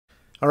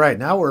All right,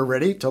 now we're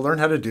ready to learn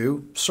how to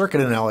do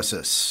circuit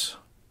analysis.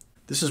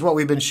 This is what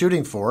we've been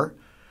shooting for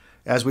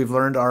as we've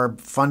learned our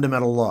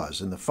fundamental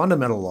laws. And the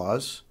fundamental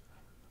laws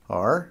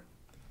are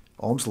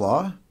Ohm's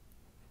law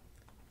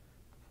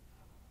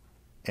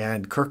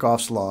and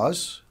Kirchhoff's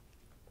laws,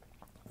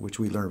 which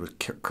we learned with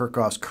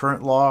Kirchhoff's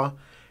current law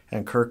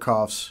and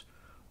Kirchhoff's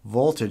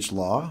voltage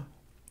law.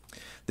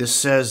 This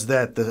says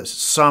that the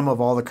sum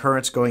of all the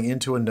currents going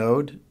into a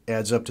node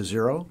adds up to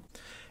 0.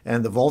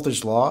 And the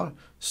voltage law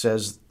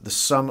says the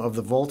sum of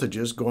the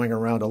voltages going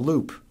around a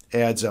loop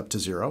adds up to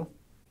 0.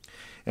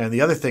 And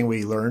the other thing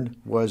we learned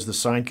was the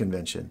sign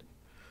convention.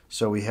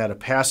 So we had a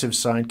passive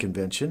sign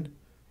convention,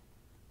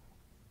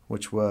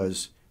 which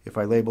was if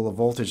I label a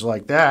voltage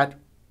like that,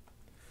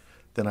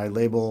 then I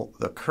label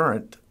the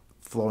current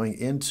flowing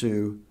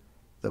into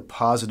the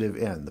positive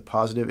end. The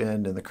positive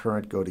end and the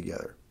current go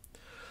together.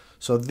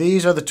 So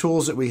these are the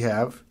tools that we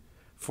have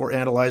for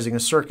analyzing a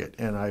circuit.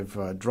 And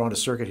I've drawn a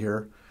circuit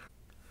here.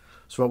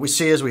 So what we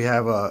see is we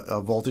have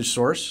a voltage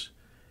source.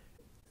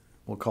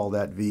 We'll call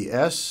that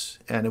Vs,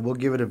 and we'll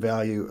give it a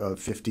value of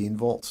 15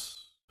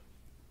 volts.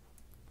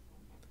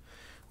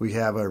 We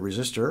have a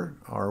resistor,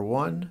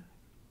 R1,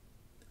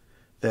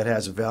 that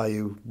has a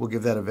value, we'll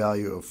give that a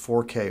value of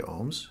 4K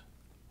ohms.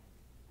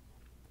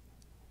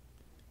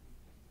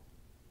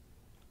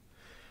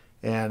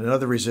 And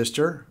another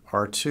resistor,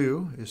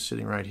 R2, is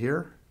sitting right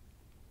here.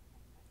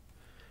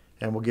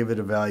 And we'll give it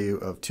a value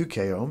of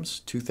 2K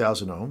ohms,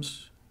 2,000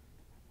 ohms.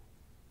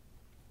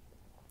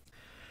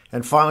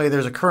 And finally,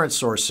 there's a current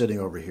source sitting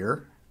over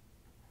here.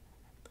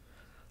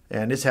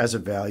 And this has a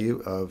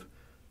value of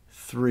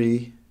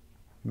 3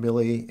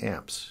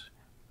 milliamps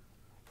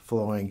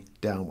flowing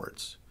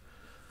downwards.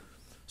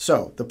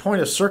 So the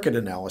point of circuit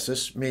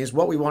analysis means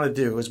what we want to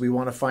do is we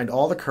want to find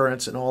all the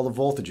currents and all the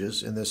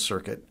voltages in this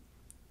circuit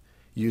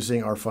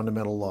using our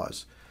fundamental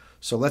laws.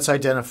 So let's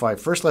identify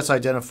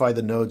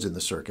the nodes in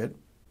the circuit.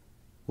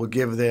 We'll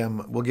give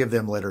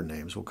them letter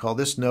names. We'll call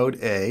this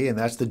node A, and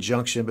that's the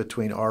junction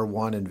between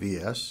R1 and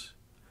Vs.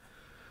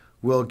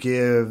 We'll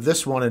give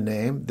this one a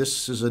name.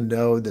 This is a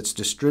node that's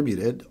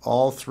distributed.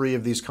 All three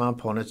of these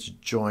components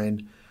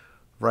join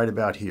right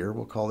about here.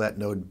 We'll call that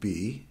node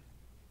B,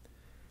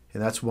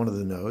 and that's one of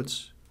the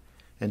nodes.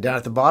 And down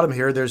at the bottom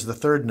here, there's the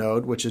third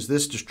node, which is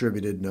this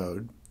distributed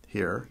node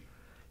here.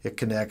 It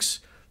connects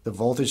the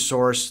voltage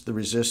source, the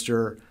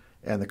resistor,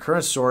 and the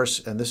current source,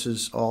 and this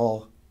is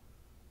all,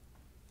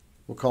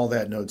 we'll call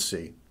that node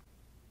C.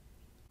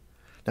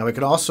 Now we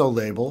can also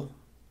label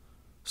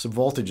some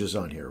voltages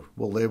on here.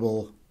 We'll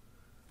label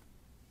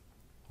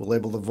the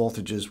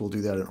voltages, we'll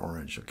do that in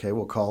orange. Okay,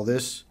 we'll call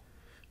this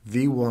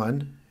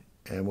V1,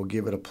 and we'll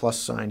give it a plus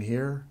sign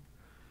here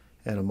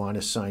and a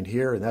minus sign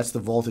here, and that's the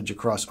voltage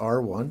across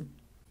R1.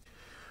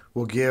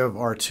 We'll give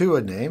R2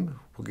 a name.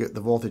 We'll get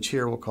the voltage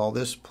here, we'll call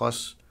this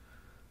plus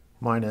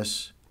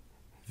minus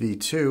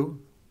V2.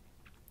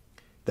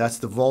 That's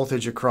the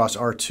voltage across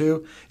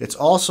R2. It's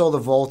also the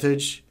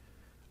voltage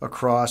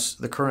across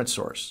the current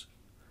source.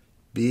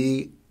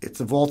 B, it's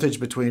the voltage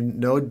between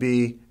node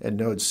B and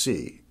node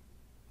C.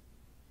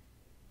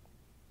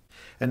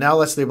 And now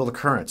let's label the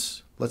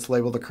currents. Let's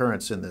label the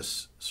currents in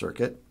this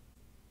circuit.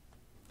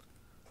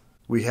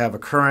 We have a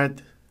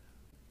current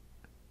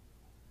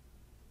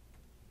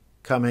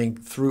coming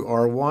through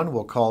R1.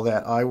 We'll call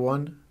that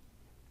I1.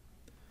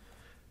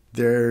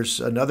 There's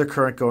another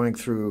current going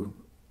through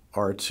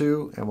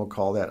R2, and we'll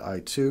call that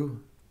I2.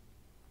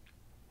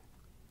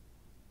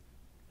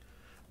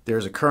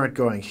 There's a current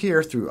going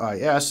here through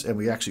IS, and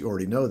we actually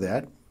already know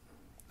that.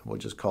 We'll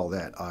just call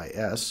that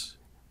IS.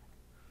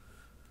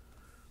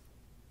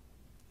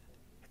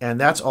 And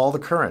that's all the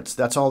currents.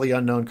 That's all the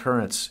unknown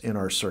currents in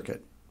our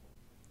circuit.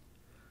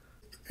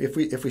 If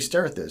we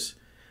stare at this,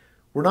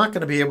 we're not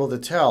going to be able to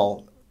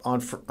tell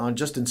on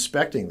just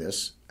inspecting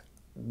this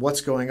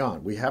what's going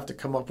on. We have to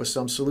come up with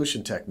some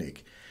solution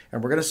technique.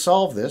 And we're going to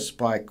solve this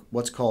by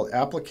what's called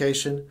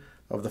application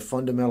of the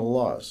fundamental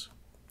laws.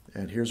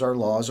 And here's our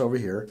laws over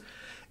here.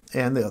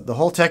 And the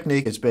whole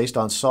technique is based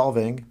on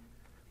solving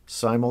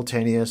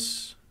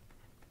simultaneous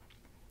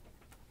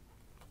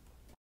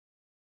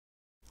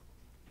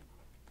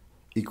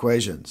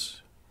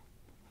equations.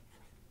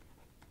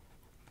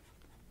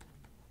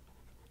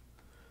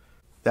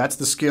 That's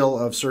the skill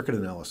of circuit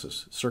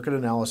analysis. Circuit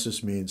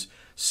analysis means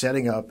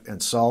setting up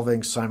and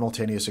solving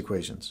simultaneous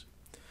equations.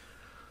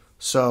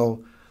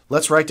 So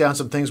let's write down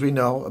some things we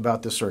know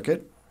about the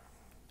circuit.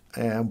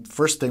 And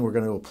first thing we're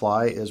going to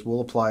apply is we'll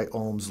apply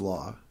Ohm's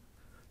law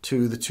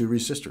to the two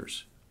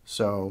resistors.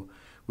 So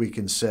we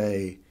can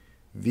say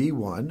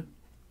V1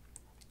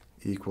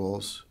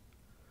 equals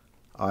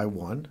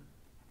I1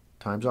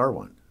 times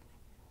R1.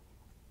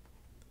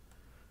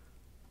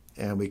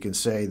 And we can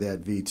say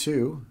that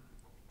V2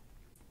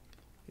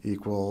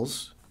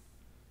 equals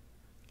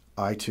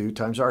I2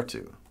 times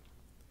R2.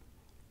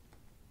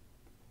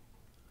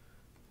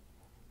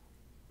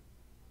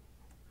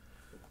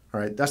 All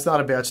right, that's not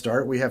a bad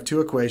start. We have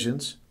two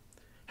equations.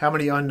 How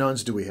many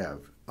unknowns do we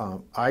have?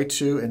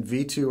 I2 and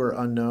V2 are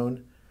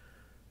unknown.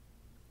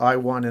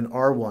 I1 and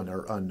R1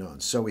 are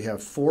unknowns. So we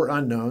have 4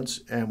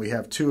 unknowns and we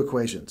have 2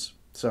 equations.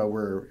 So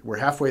we're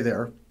halfway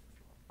there.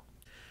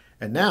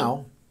 And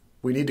now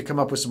we need to come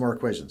up with some more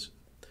equations.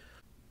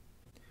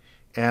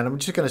 And I'm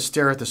just going to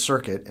stare at the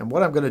circuit. And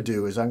what I'm going to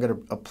do is I'm going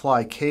to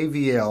apply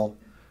KVL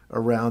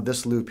around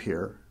this loop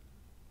here.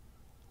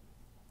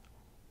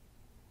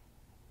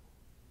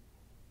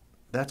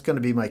 That's going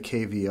to be my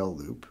KVL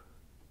loop.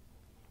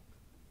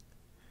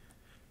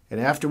 And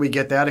after we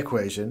get that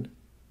equation,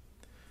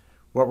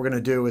 what we're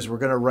going to do is we're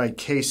going to write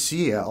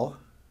KCL.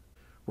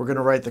 We're going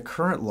to write the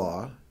current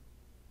law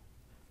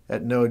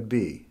at node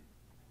B.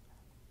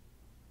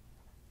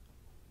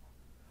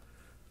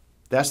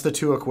 That's the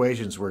 2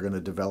 equations we're going to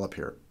develop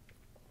here.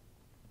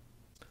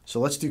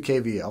 So let's do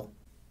KVL.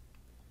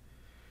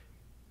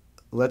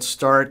 Let's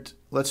start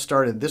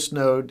at this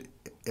node,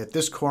 at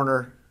this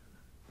corner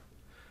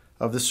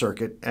of the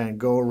circuit, and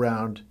go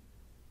around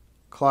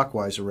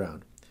clockwise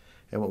around.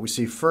 And what we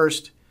see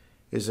first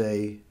is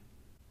a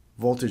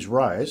voltage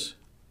rise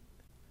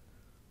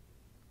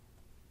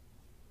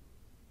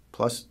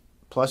plus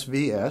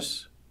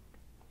Vs.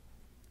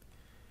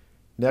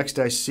 Next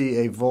I see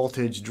a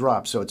voltage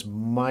drop, so it's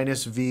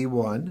minus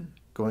V1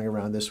 going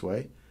around this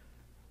way,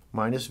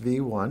 minus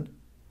V1.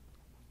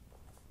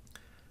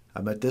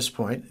 I'm at this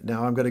point.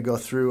 Now I'm going to go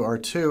through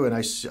R2 and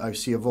I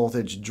see a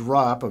voltage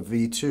drop of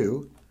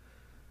V2,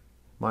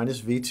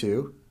 minus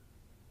V2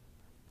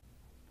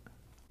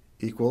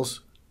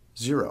 equals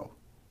 0.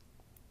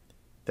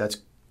 That's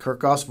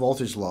Kirchhoff's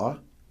voltage law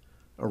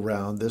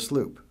around this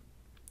loop.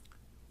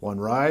 1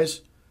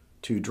 rise,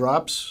 2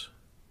 drops,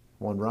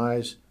 1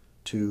 rise,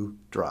 2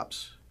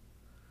 drops.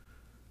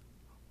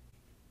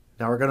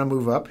 Now we're going to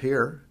move up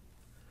here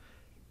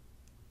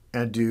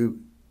and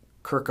do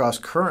Kirchhoff's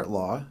current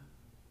law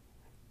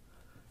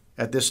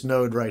at this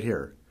node right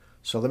here.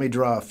 So let me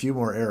draw a few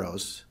more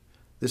arrows.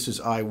 This is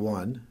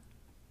I1.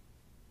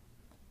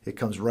 It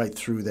comes right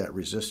through that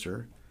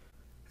resistor.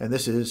 And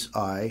this is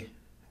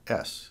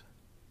IS.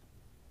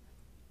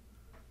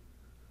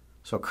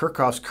 So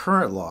Kirchhoff's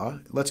current law,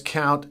 let's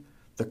count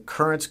the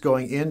currents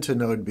going into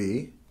node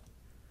B.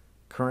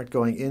 Current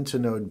going into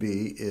node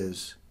B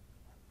is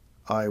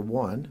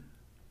I1.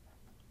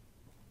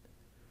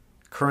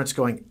 Currents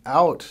going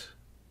out,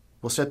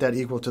 we'll set that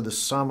equal to the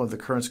sum of the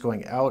currents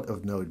going out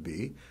of node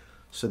B.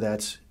 So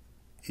that's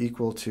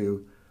equal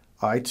to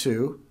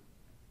I2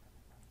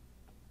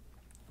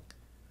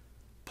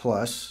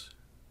 plus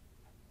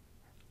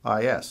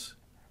IS.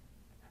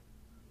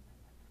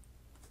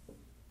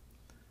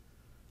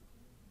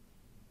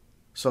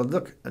 So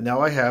look,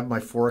 now I have my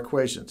 4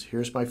 equations.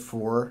 Here's my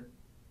 4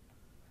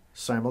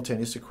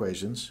 simultaneous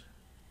equations.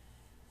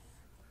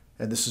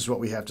 And this is what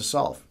we have to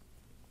solve.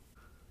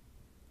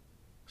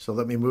 So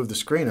let me move the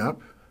screen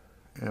up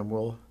and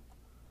we'll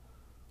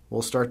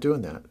start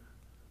doing that.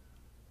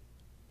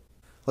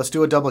 Let's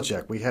do a double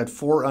check. We had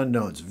 4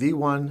 unknowns,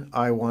 V1,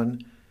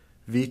 I1,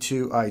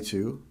 V2,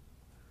 I2.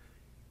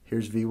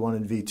 Here's V1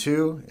 and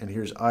V2, and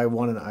here's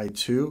I1 and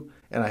I2,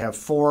 and I have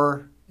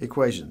 4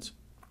 equations.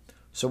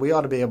 So we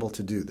ought to be able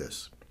to do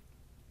this.